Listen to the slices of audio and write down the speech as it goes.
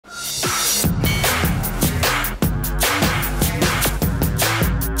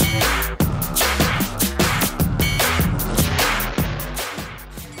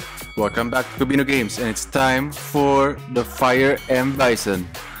welcome back to Gabino Games, and it's time for the Fire M.Bison.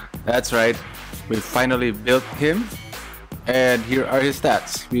 That's right, we finally built him, and here are his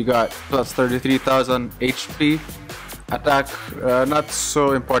stats. We got plus 33,000 HP, attack, not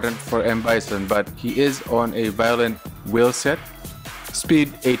so important for M.Bison, but he is on a violent will set, speed,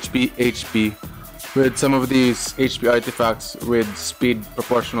 HP, with some of these HP artifacts with speed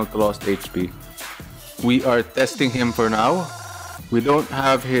proportional to lost HP. We are testing him for now. We don't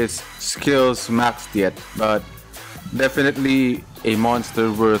have his skills maxed yet, but definitely a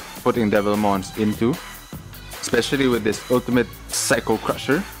monster worth putting Devil Mons into, especially with this ultimate Psycho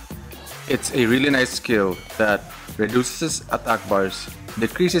Crusher. It's a really nice skill that reduces attack bars,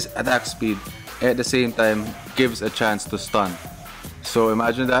 decreases attack speed, and at the same time gives a chance to stun. So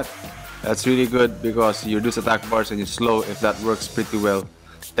imagine that. That's really good because you reduce attack bars and you slow. If that works pretty well,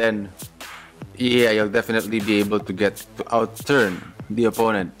 then yeah, you'll definitely be able to get to outturn the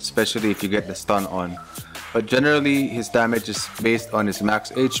opponent, especially if you get the stun on. But generally, his damage is based on his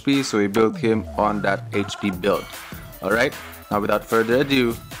max HP, so we built him on that HP build. Alright, now without further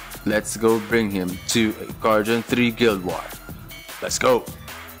ado, let's go bring him to a Guardian 3 Guild War. Let's go!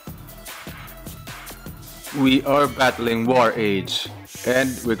 We are battling War Age,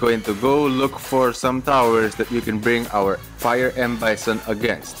 and we're going to go look for some towers that we can bring our Fire M.Bison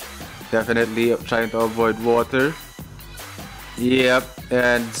against. Definitely trying to avoid water. Yep,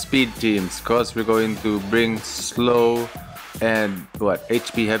 and speed teams, cause we're going to bring slow and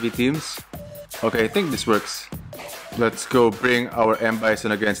HP heavy teams. Okay, I think this works. Let's go bring our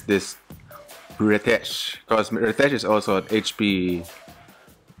M.Bison against this Ritesh, cause Ritesh is also an HP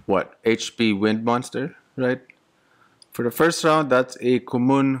wind monster, right? For the first round, that's a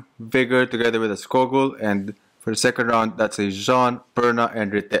Kumun Vigor together with a Skogul, and for the second round, that's a Jean, Perna,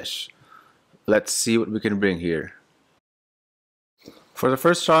 and Ritesh. Let's see what we can bring here. For the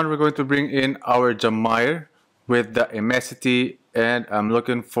first round, we're going to bring in our Jamair with the Emesity, and I'm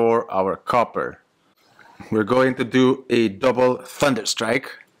looking for our Copper. We're going to do a double Thunder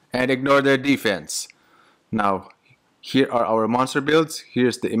Strike and ignore their defense. Now, here are our monster builds.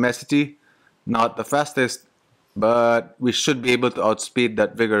 Here's the Emesity, not the fastest, but we should be able to outspeed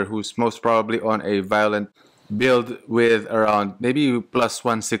that Vigor, who's most probably on a violent build with around maybe plus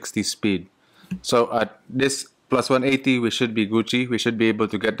 160 speed. So at this plus 180, we should be Gucci. We should be able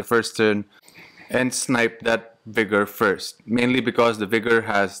to get the first turn and snipe that Vigor first. Mainly because the Vigor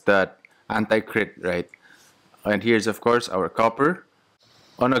has that anti-crit, right? And here's of course our Copper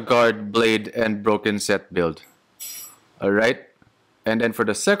on a Guard, Blade, and Broken Set build. Alright. And then for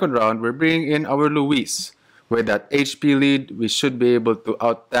the second round, we're bringing in our Luis. With that HP lead, we should be able to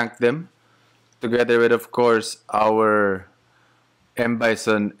out-tank them. Together with of course our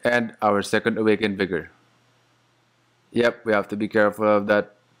M.Bison and our second awakened Vigor. Yep, we have to be careful of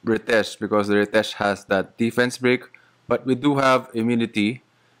that Ritesh because the Ritesh has that defense break, but we do have immunity,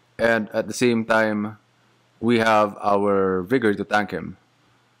 and at the same time we have our Vigor to tank him,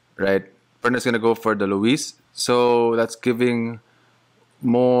 right? Perna's gonna go for the Luis, so that's giving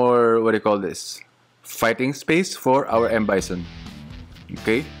more, fighting space for our M.Bison.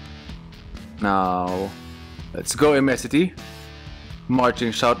 Okay, now let's go Emesity.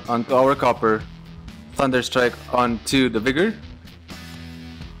 Marching Shout onto our Copper, Thunder Strike onto the Vigor.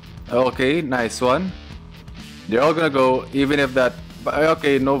 Okay, nice one. They're all gonna go, even if that.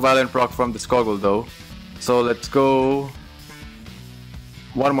 Okay, no Violent proc from the Skogul though. So let's go.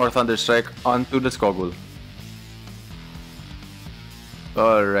 One more Thunder Strike onto the Skogul.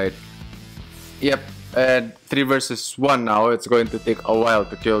 Alright. Yep, and 3 versus 1 now. It's going to take a while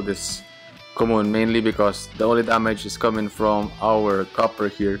to kill this Common, mainly because the only damage is coming from our Copper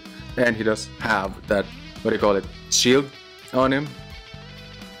here, and he does have that shield on him.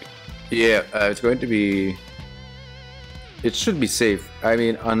 Yeah, it's going to be, it should be safe. I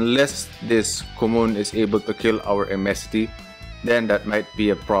mean, unless this Common is able to kill our Emesity, then that might be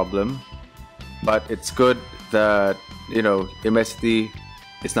a problem. But it's good that, you know, Emesity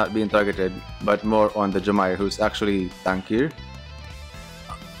is not being targeted, but more on the Jamair, who's actually tankier.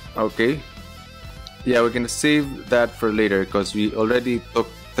 Okay. Yeah, we're gonna save that for later because we already took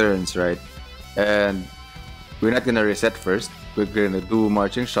turns, right? And we're not gonna reset first. We're gonna do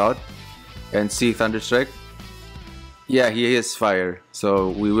Marching Shout and see Thunder Strike. Yeah, he is fire, so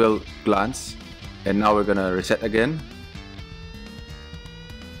we will glance. And now we're gonna reset again.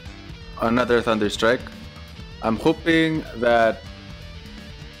 Another Thunder Strike. I'm hoping that.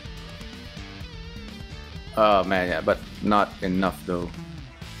 Oh man, yeah, but not enough though.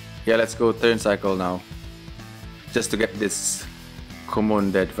 Yeah, let's go turn cycle now, just to get this Common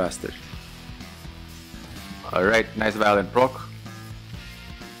dead faster. Alright, nice Violent proc.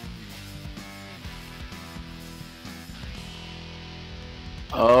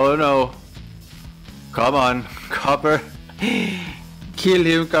 Oh no. Come on, Copper. Kill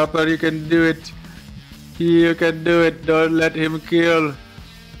him, Copper. You can do it. You can do it. Don't let him kill.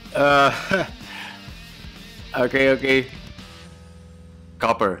 Uh, okay, okay.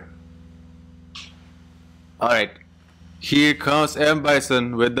 Copper. Alright. Here comes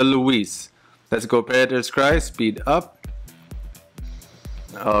M.Bison with the Luis. Let's go Predator's Cry. Speed up.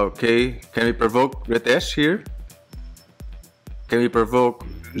 Okay. Can we provoke Ritesh here? Can we provoke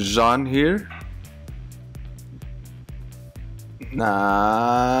Jean here?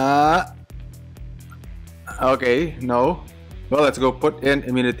 Nah. Okay, no. Well, let's go put in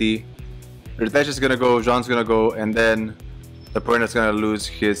immunity. Ritesh is gonna go, Jean's gonna go, and then the opponent's gonna lose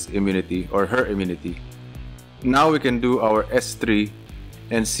his immunity or her immunity. Now we can do our S3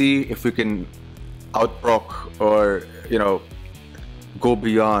 and see if we can outproc or, you know, go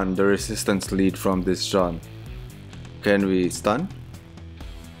beyond the resistance lead from this Jean. Can we stun?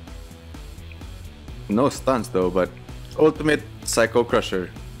 No stuns though, but ultimate Psycho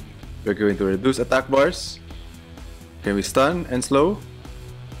Crusher. We're going to reduce attack bars. Can we stun and slow?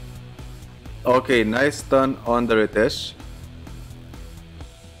 Okay, nice stun on the Ritesh.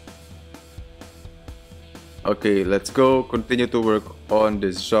 Okay, let's go continue to work on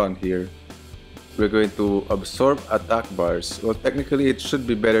this Jean here. We're going to absorb attack bars. Well, technically it should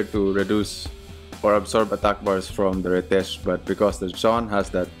be better to reduce or absorb attack bars from the Ritesh, but because the Jean has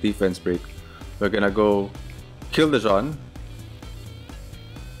that defense break, we're gonna go kill the Jean.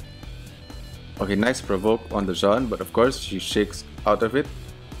 Okay, nice provoke on the Jean, but of course she shakes out of it.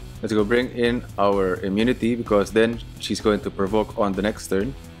 Let's go bring in our immunity because then she's going to provoke on the next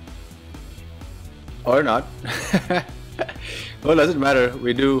turn. Or not. Well, doesn't matter.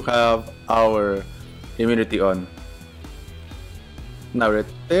 We do have our immunity on. Now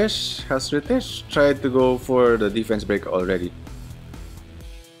Ritesh, has Ritesh tried to go for the defense break already?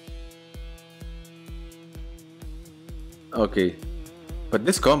 Okay, but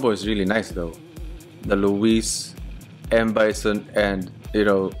this combo is really nice though. The Luis, M.Bison, and you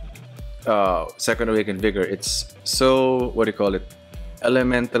know, Second Awakened Vigor. It's so, what do you call it?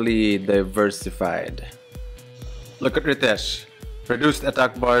 Elementally diversified. Look at Ritesh. Reduced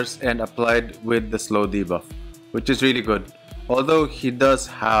attack bars and applied with the slow debuff, which is really good. Although he does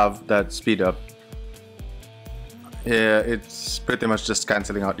have that speed up, yeah, it's pretty much just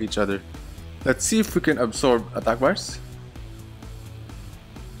cancelling out each other. Let's see if we can absorb attack bars.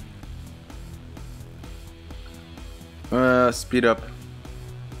 Speed up,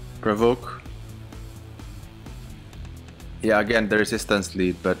 provoke. Yeah, again the resistance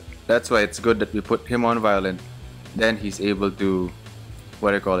lead, but that's why it's good that we put him on violent. Then he's able to,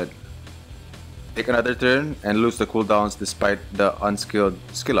 what do you call it, take another turn and lose the cooldowns despite the unskilled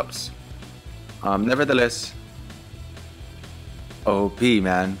skill ups. Nevertheless, OP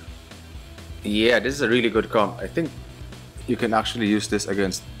man. Yeah, this is a really good comp. I think you can actually use this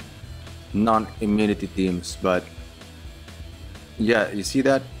against non-immunity teams, but yeah, you see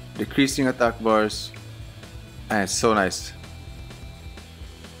that? Decreasing attack bars, and it's so nice.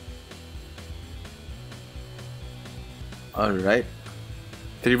 Alright,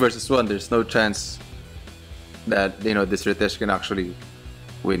 3 versus 1, there's no chance that, you know, this Ritesh can actually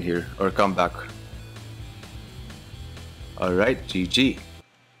win here or come back. Alright, GG.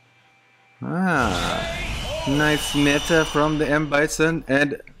 Nice meta from the M.Bison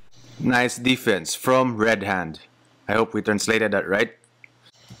and nice defense from Red Hand. I hope we translated that right.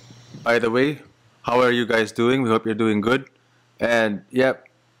 By the way, how are you guys doing? We hope you're doing good. And yep,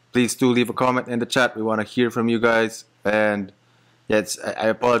 please do leave a comment in the chat. We want to hear from you guys. And yes, I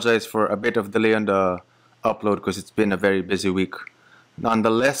apologize for a bit of delay on the upload because it's been a very busy week.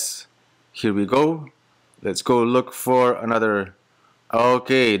 Nonetheless, here we go. Let's go look for another.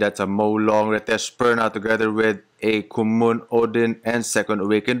 Okay, that's a Molong Ritesh Perna together with a Kumun Odin and Second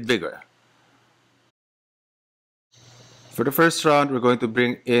Awakened Vigor. For the first round, we're going to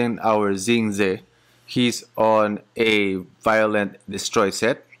bring in our Xingze. He's on a Violent Destroy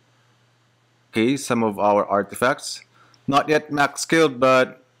set. Okay, some of our artifacts. Not yet max skilled,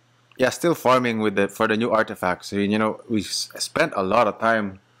 but yeah, still farming with for the new artifacts. You know, we spent a lot of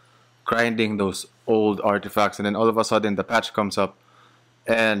time grinding those old artifacts, and then all of a sudden the patch comes up,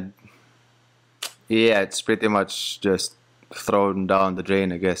 and yeah, it's pretty much just thrown down the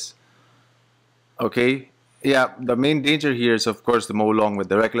drain, I guess. Okay. Yeah, the main danger here is of course the Molong with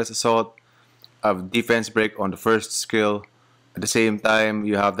the Reckless Assault, of defense break on the first skill. At the same time,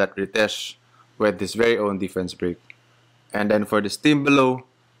 you have that Ritesh with his very own defense break. And then for this team below,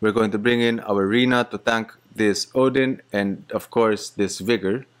 we're going to bring in our Rina to tank this Odin and of course this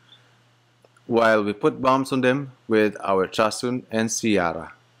Vigor. while we put bombs on them with our Chasun and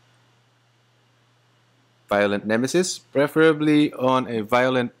Ciara. Violent Nemesis, preferably on a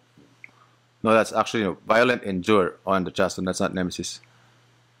violent... No, that's actually Violent Endure on the Chasun, that's not Nemesis.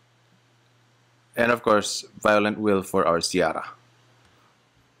 And of course, Violent Will for our Ciara.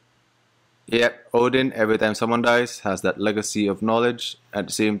 Yep, Odin, every time someone dies, has that legacy of knowledge, at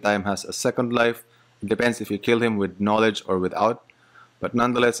the same time has a second life. It depends if you kill him with knowledge or without. But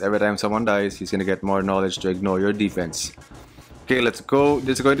nonetheless, every time someone dies, he's gonna get more knowledge to ignore your defense. Okay, let's go.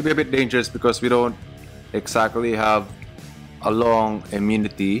 This is going to be a bit dangerous because we don't exactly have a long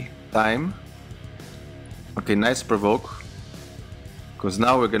immunity time. Okay, nice provoke. Because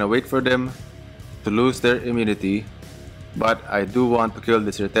now we're gonna wait for them to lose their immunity. But I do want to kill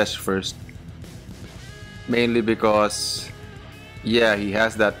this Ritesh first. Mainly because, yeah, he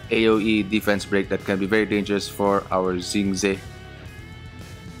has that AoE defense break that can be very dangerous for our Xingze.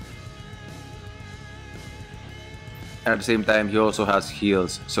 And at the same time, he also has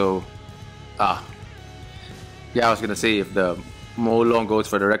heals. So, yeah, I was gonna say if the Molong goes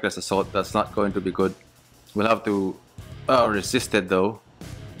for the Reckless Assault, that's not going to be good. We'll have to resist it though.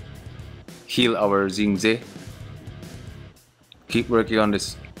 Heal our Xingze. Keep working on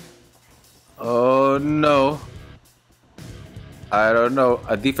this. Oh no. I don't know.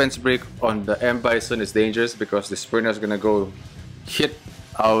 A defense break on the M.Bison is dangerous because the Spurna is gonna go hit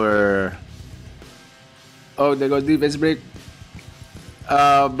our... Oh, there goes defense break.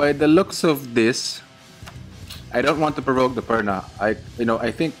 By the looks of this, I don't want to provoke the Perna.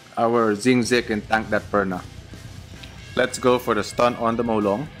 I think our Xingze can tank that Perna. Let's go for the stun on the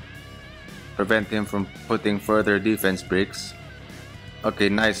Molong. Prevent him from putting further defense breaks. Okay,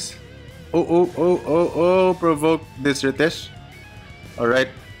 nice. Oh, provoke this Ritesh. Alright,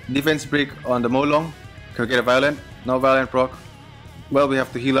 defense break on the Molong. Can we get a violent? No violent proc. Well, we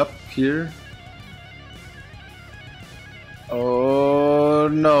have to heal up here. Oh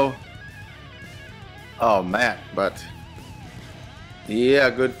no. Oh man, but yeah,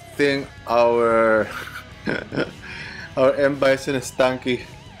 good thing our our M.Bison is tanky.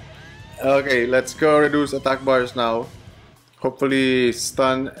 Okay, let's go reduce attack bars now. Hopefully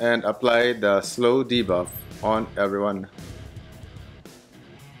stun and apply the slow debuff on everyone.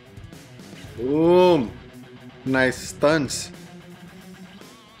 Boom! Nice stuns.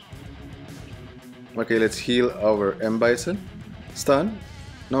 Okay, let's heal our M.Bison. Stun.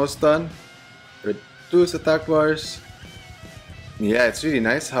 No stun. Reduce attack bars. Yeah, it's really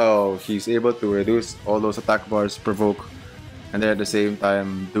nice how he's able to reduce all those attack bars, provoke, and then at the same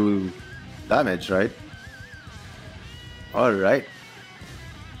time do damage, right? Alright.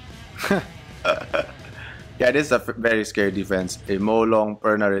 Yeah, this is a very scary defense. A Molong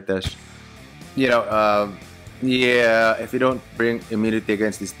Perna Ritesh. Yeah, if you don't bring immunity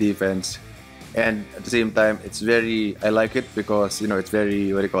against this defense, and at the same time, it's very... I like it because, it's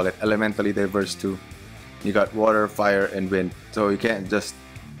very, what do you call it, elementally diverse too. You got water, fire, and wind. So you can't just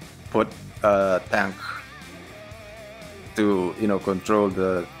put a tank to, control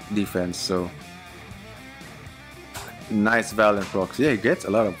the defense. So, nice violent procs. Yeah, he gets a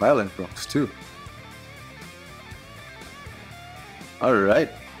lot of violent procs too. Alright.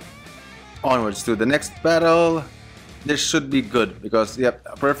 Onwards to the next battle. This should be good because, yep,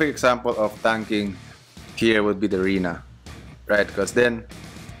 a perfect example of tanking here would be the Rina, right? Because then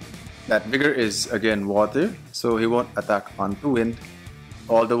that Vigor is again water, so he won't attack onto wind.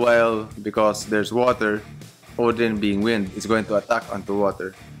 All the while, because there's water, Odin being wind is going to attack onto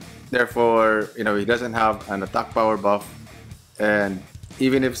water. Therefore, he doesn't have an attack power buff, and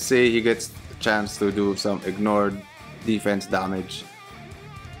even if, say, he gets a chance to do some ignored defense damage,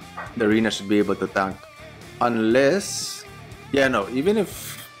 the Rina should be able to tank. Unless, even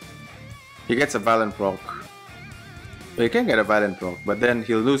if he gets a Violent proc, he can get a Violent proc, but then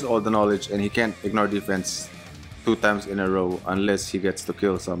he'll lose all the knowledge and he can't ignore defense 2 times in a row unless he gets to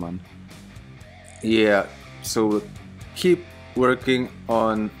kill someone. Yeah, so keep working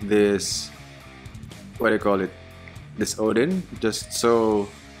on this, what do you call it, this Odin, just so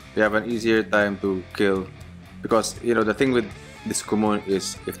we have an easier time to kill. Because, the thing with this Commune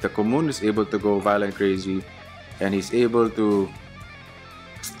is, if the Commune is able to go violent crazy and he's able to,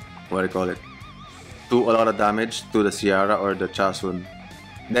 what do you call it, do a lot of damage to the Ciara or the Chasun,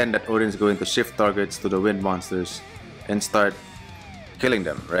 then that Odin is going to shift targets to the wind monsters and start killing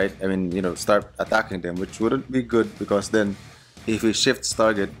them, right? I mean, start attacking them, which wouldn't be good because then if he shifts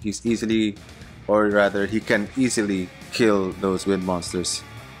target, he's easily, or rather he can easily kill those wind monsters.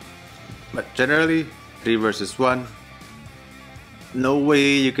 But generally, 3 versus 1, no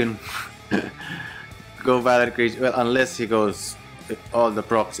way you can go violent crazy. Well, unless he goes all the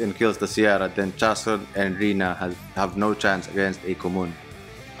procs and kills the Sierra, then Chason and Rina have no chance against a Commune.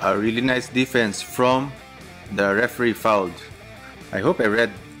 A really nice defense from the referee fouled. I hope I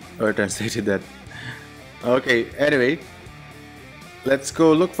read or translated that. Okay, anyway, let's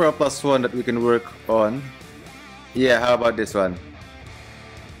go look for a +1 that we can work on. Yeah, how about this one?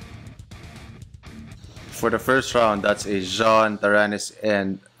 For the first round, that's a Jean, Taranis,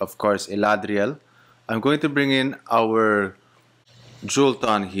 and of course Eladriel. I'm going to bring in our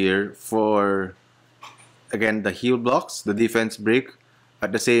Jolton here for, again, the heal blocks, the defense break.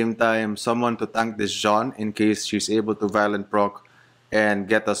 At the same time, someone to tank this Jean in case she's able to violent proc and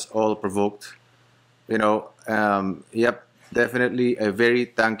get us all provoked. You know, yep, definitely a very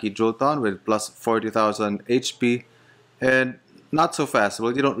tanky Jolton with plus 40,000 HP and not so fast.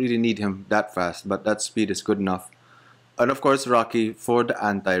 Well, you don't really need him that fast, but that speed is good enough. And of course, Rocky for the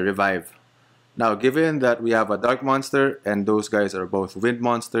anti-revive. Now, given that we have a dark monster and those guys are both wind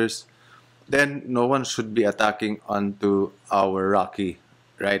monsters, then no one should be attacking onto our Rocky,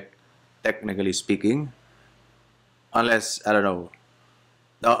 right? Technically speaking. Unless, I don't know,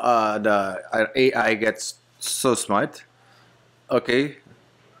 our AI gets so smart. Okay,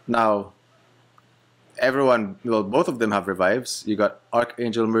 now, everyone, well, both of them have revives. You got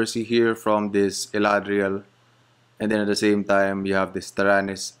Archangel Mercy here from this Eladriel. And then at the same time, you have this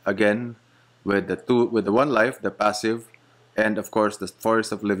Taranis again with the 1 life, the passive, and of course the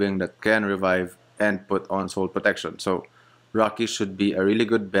Forest of Living that can revive and put on soul protection. So Rocky should be a really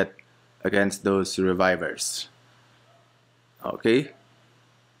good bet against those revivers. Okay.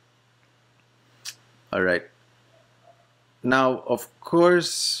 Alright. Now, of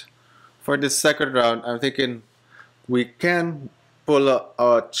course, for the second round, I'm thinking we can pull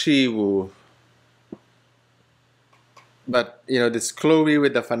a Chiwu. But, you know, this Chloe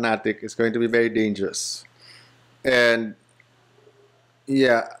with the Fanatic is going to be very dangerous. And,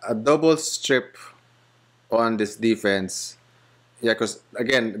 yeah, a double strip on this defense. Yeah, because,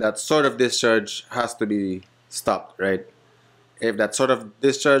 again, that sort of discharge has to be stopped, right? If that sort of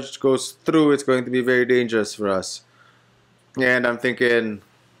discharge goes through, it's going to be very dangerous for us. And I'm thinking,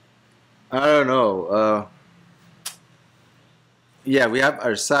 I don't know. Yeah, we have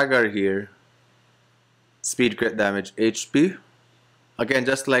our Sagar here. Speed, crit damage, HP. Again,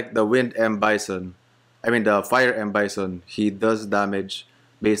 just like the wind M.Bison, I mean the fire M.Bison, he does damage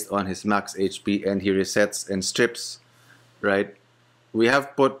based on his max HP and he resets and strips, right? We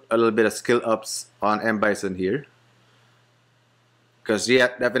have put a little bit of skill ups on M.Bison here. Because, yeah,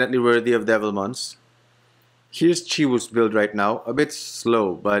 definitely worthy of Devilmons. Here's Chiwu's build right now. A bit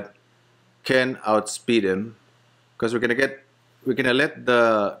slow, but can outspeed him. Because we're gonna let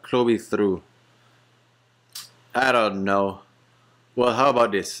the Chloe through. I don't know. Well, how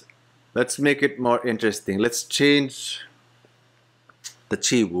about this? Let's make it more interesting. Let's change the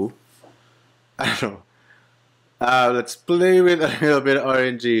Chiwu. I don't know. Let's play with a little bit of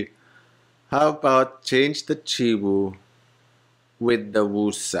RNG. How about change the Chiwu with the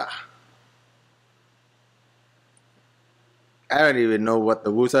Wusa? I don't even know what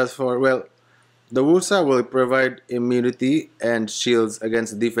the Wusa is for. Well, the Wusa will provide immunity and shields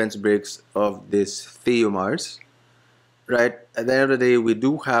against defense breaks of this Theomars. Right? At the end of the day, we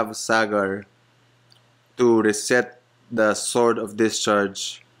do have Sagar to reset the Sword of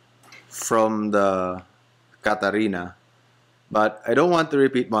Discharge from the Katarina. But I don't want to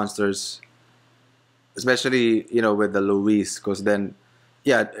repeat monsters. Especially, you know, with the Louise. Because then,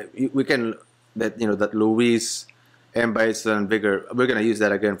 yeah, we can, that Louise, M.Bison, Vigor, we're going to use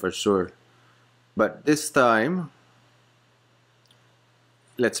that again for sure. But this time,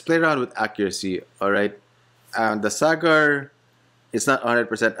 let's play around with accuracy, alright? The Sagar is not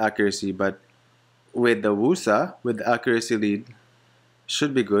 100% accuracy, but with the Wusa, with the accuracy lead,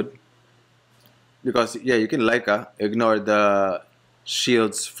 should be good. Because, yeah, you can Leica, ignore the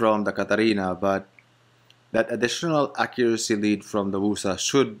shields from the Katarina, but that additional accuracy lead from the Wusa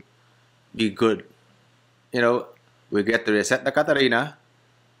should be good. You know, we get to reset the Katarina,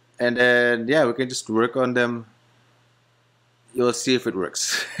 and then, yeah, we can just work on them. You'll see if it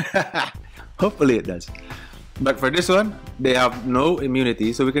works. Hopefully it does. But for this one, they have no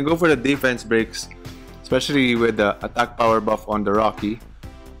immunity, so we can go for the defense breaks, especially with the attack power buff on the Rocky.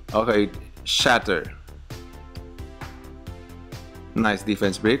 Okay, Shatter. Nice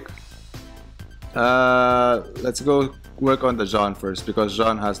defense break. Let's go work on the Jean first, because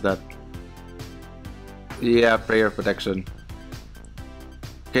Jean has that, yeah, prayer protection.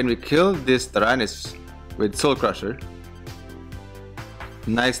 Can we kill this Taranis with Soul Crusher?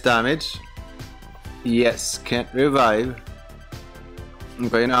 Nice damage. Yes, can't revive.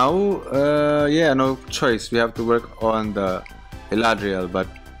 Okay, now, yeah, no choice. We have to work on the Eladriel, but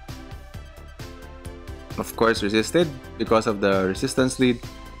of course resisted because of the resistance lead.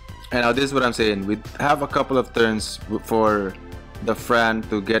 And now this is what I'm saying, we have a couple of turns for the Fran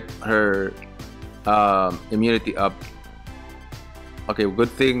to get her immunity up. Okay, good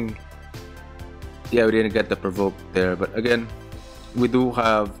thing, yeah, we didn't get the provoke there, but again, we do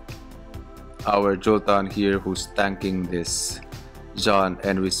have our Jolton here who's tanking this John,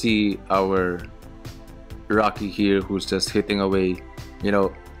 and we see our Rocky here who's just hitting away. You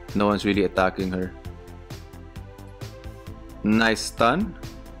know, no one's really attacking her. Nice stun.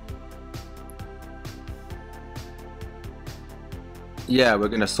 Yeah, we're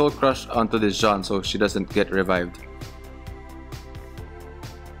gonna Soul Crush onto this John so she doesn't get revived.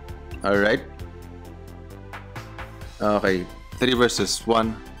 Alright. Okay, 3 versus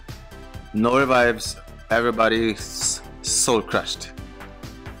 1. No revives. Everybody's Soul Crushed.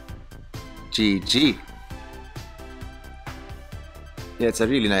 GG. Yeah, it's a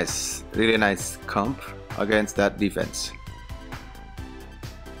really nice comp against that defense.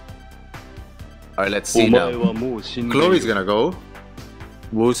 Alright, let's see now. Chloe's gonna go.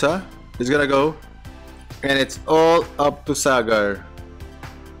 Wusa is gonna go. And it's all up to Sagar.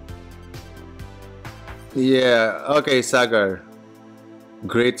 Yeah, okay, Sagar.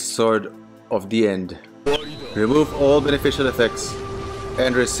 Great Sword of the End. Remove all beneficial effects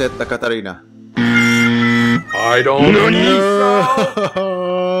and reset the Katarina. I don't No.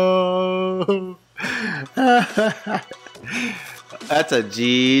 That's a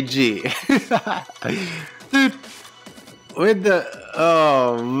GG. Dude, with the,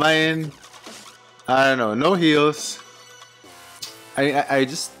 oh man, I don't know, no heals.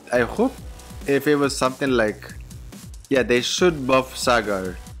 I hope if it was something like, yeah, they should buff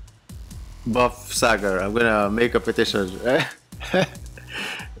Sagar. Buff Sagar. I'm gonna make a petition.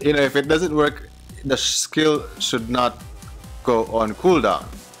 You know, if it doesn't work, the skill should not go on cooldown,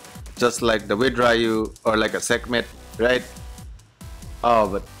 just like the Widrayu or like a Sekhmet, right? Oh,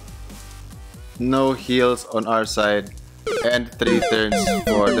 but no heals on our side and 3 turns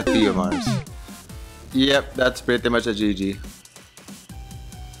for the Theomars. Yep, that's pretty much a GG.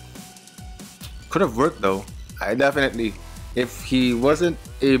 Could have worked though. I definitely, if he wasn't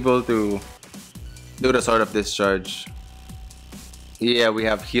able to do the Sword of Discharge, yeah, we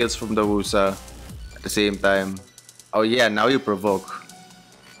have heals from the Wusa at the same time. Oh yeah, now you provoke.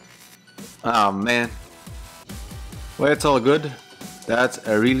 Oh man. Well, it's all good. That's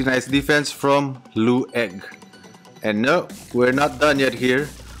a really nice defense from Lu Egg. And no, we're not done yet here.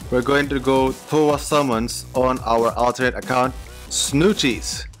 We're going to go TOAH summons on our alternate account,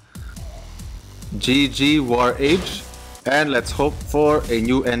 Snoochies. GG War Age, and let's hope for a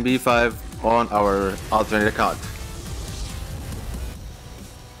new NB5 on our alternate account.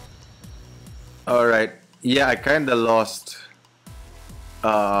 Alright, yeah, I kinda lost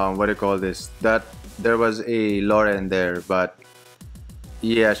what do you call this? That there was a Lauren there, but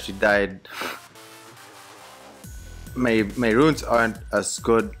yeah, she died. My runes aren't as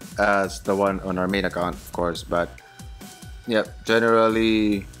good as the one on our main account, of course, but yeah,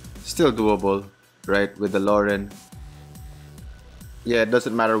 generally still doable, right? With the Lauren. Yeah, it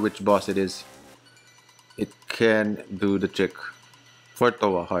doesn't matter which boss it is. It can do the trick for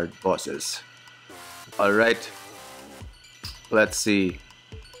TOAH hard bosses. Alright, let's see.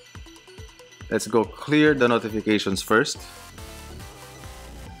 Let's go clear the notifications first.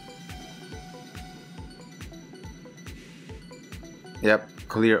 Yep,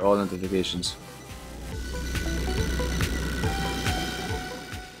 clear all notifications.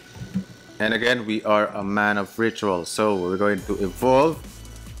 And again, we are a man of ritual, so we're going to evolve.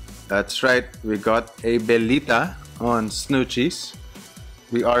 That's right, we got a Belita on Snoochies.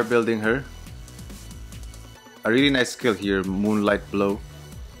 We are building her. A really nice skill here, Moonlight Blow.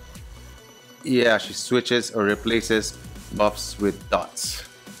 Yeah, she switches or replaces buffs with dots.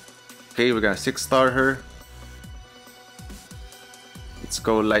 Okay, we're gonna 6-star her. Let's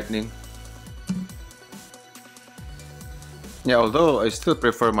go Lightning. Yeah, although I still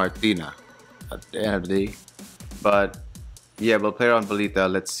prefer Martina at the end of the day. But yeah, we'll play around Belita.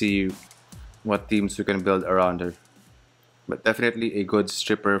 Let's see what teams we can build around her. But definitely a good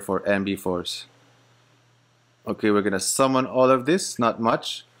stripper for MB4s. Okay, we're gonna summon all of this, not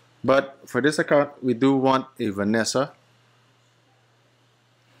much. But for this account, we do want a Vanessa.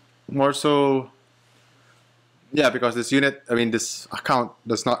 More so, yeah, because this unit, I mean, this account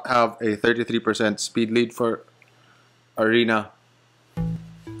does not have a 33% speed lead for Arena.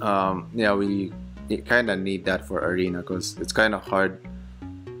 Yeah, we kind of need that for Arena because it's kind of hard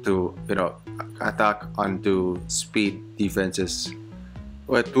to, you know, attack onto speed defenses.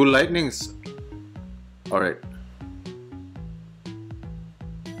 Wait, 2 lightnings. Alright.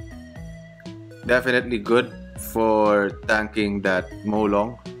 definitely good for tanking that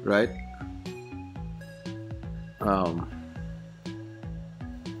Molong, right?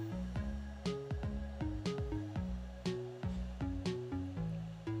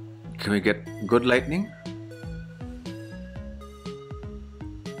 Can we get good lightning?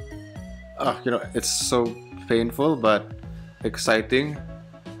 It's so painful but exciting.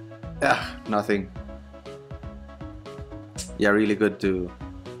 Nothing. Yeah, really good to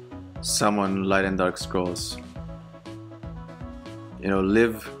summon light and dark scrolls.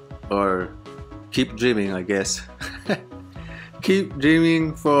 Live or keep dreaming, I guess. Keep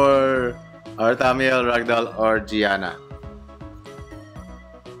dreaming for Artamiel, Ragdoll, or Gianna.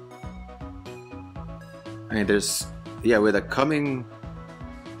 I mean,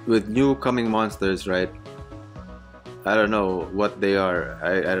 with new coming monsters, right? I don't know what they are.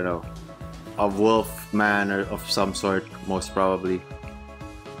 I don't know. A wolf man or of some sort, most probably.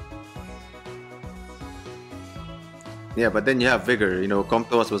 Yeah, but then you have Vigor. Come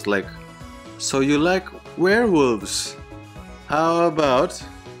to us was like, so you like werewolves? How about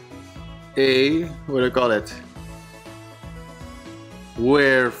what do you call it?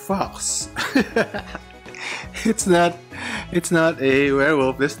 Werefox. It's not a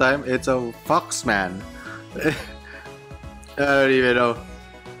werewolf this time. It's a fox man. I don't even know.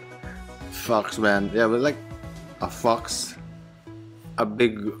 Fox man. Yeah, but like a fox, a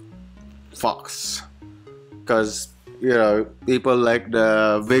big fox. Because people like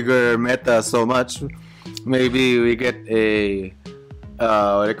the Vigor meta so much. Maybe we get a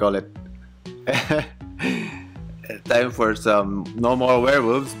what do you call it? Time for some no more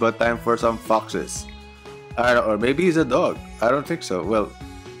werewolves, but time for some foxes. I don't know, or maybe he's a dog. I don't think so. Well,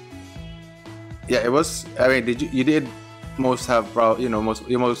 yeah, it was. I mean, you must have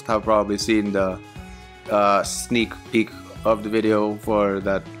probably seen the sneak peek of the video for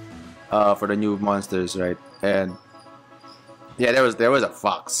that for the new monsters, right? And yeah, there was a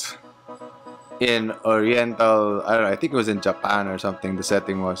fox in Oriental. I don't know. I think it was in Japan or something. The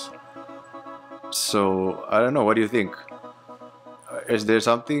setting was. So I don't know. What do you think? Is there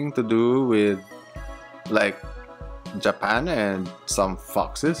something to do with like Japan and some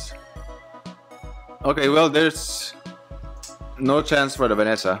foxes? Okay, well, there's no chance for the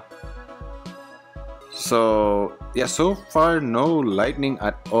Vanessa. So yeah, so far no lightning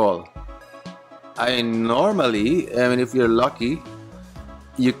at all. I mean, if you're lucky,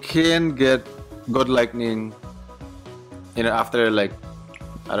 you can get good lightning, after like,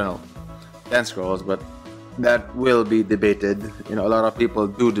 I don't know, 10 scrolls, but that will be debated. A lot of people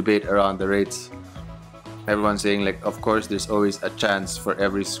do debate around the rates. Everyone's saying like, of course, there's always a chance for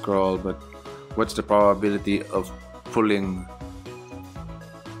every scroll, but what's the probability of pulling?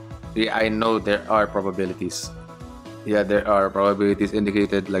 Yeah, I know there are probabilities. Yeah, there are probabilities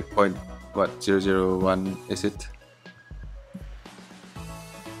indicated like 0.001 is it?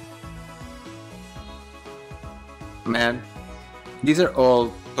 Man, these are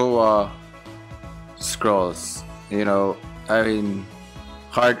all TOAH scrolls. I mean,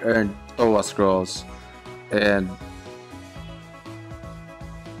 hard-earned TOAH scrolls, and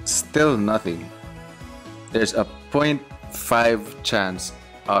still nothing. There's a 0.5 chance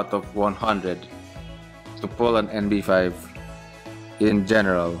out of 100 to pull an NB5 in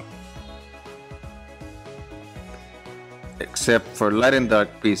general, except for light and dark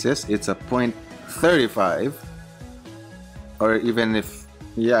pieces. It's a 0.35, or even if,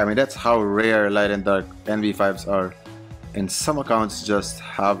 yeah, I mean, that's how rare light and dark NB5s are, and some accounts just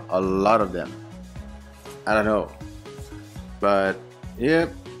have a lot of them. I don't know, but yeah,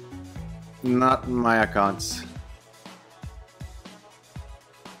 not my accounts.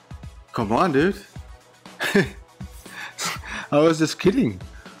 Come on, dude. I was just kidding.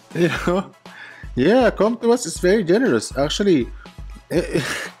 Yeah, come to us. It's very generous, actually.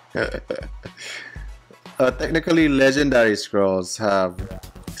 Technically, legendary scrolls have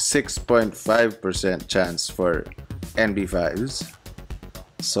 6.5% chance for NB5s,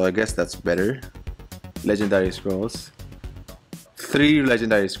 so I guess that's better. Legendary scrolls, 3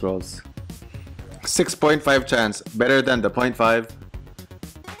 legendary scrolls, 6.5 chance, better than the 0.5.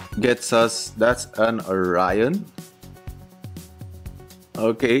 Gets us, that's an Orion.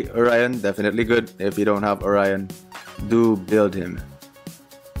 Okay, Orion, definitely good. If you don't have Orion, do build him.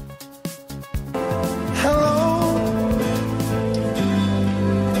 Hello,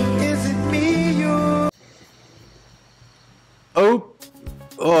 is it me you? Oh,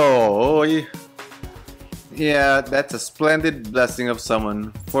 yeah, that's a splendid blessing of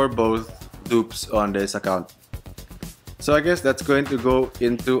summon for both dupes on this account. So I guess that's going to go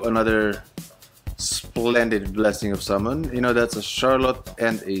into another splendid blessing of summon. That's a Charlotte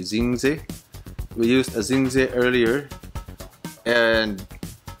and a Xingze. We used a Zingze earlier, and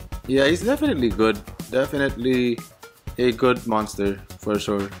yeah, he's definitely good. Definitely a good monster for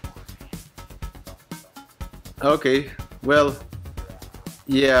sure. Okay, well,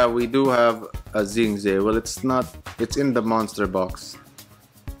 yeah, we do have a Zingze. Well, it's not, it's in the monster box.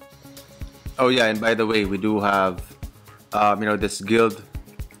 Oh yeah, and by the way, we do have, this guild,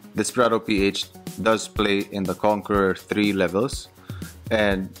 Desperado PH does play in the Conqueror 3 levels.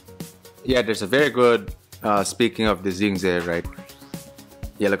 And yeah, there's a very good, speaking of the Zingze, right?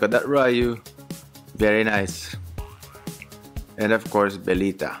 Yeah, look at that Ryu. Very nice. And of course,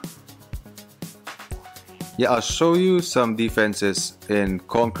 Belita. Yeah, I'll show you some defenses in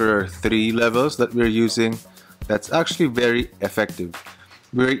Conqueror 3 levels that we're using. That's actually very effective.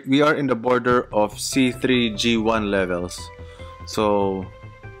 We are in the border of C3 G1 levels. So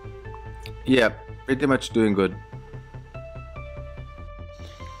yeah, pretty much doing good.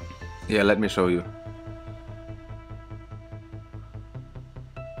 Yeah, let me show you.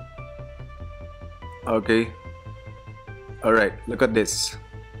 Okay. Alright, look at this.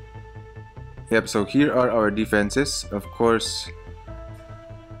 Yep, so here are our defenses. Of course.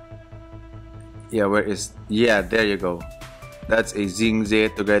 Yeah, where is... Yeah, there you go. That's a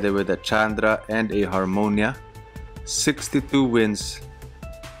Zingze together with a Chandra and a Harmonia. 62 wins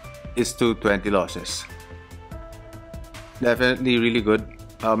is to 20 losses. Definitely really good.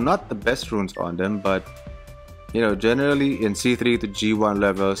 Not the best runes on them, but generally in C3 to G1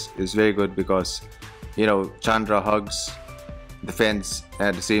 levels is very good because Chandra hugs, defense, and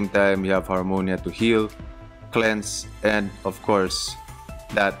at the same time you have Harmonia to heal, cleanse, and of course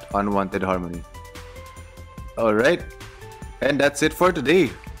that unwanted harmony. Alright, and that's it for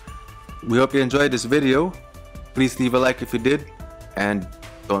today. We hope you enjoyed this video. Please leave a like if you did, and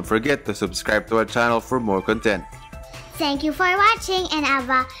don't forget to subscribe to our channel for more content. Thank you for watching and have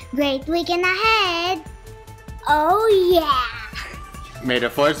a great weekend ahead. Oh yeah! May the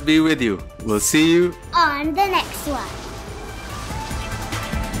force be with you. We'll see you On the next one.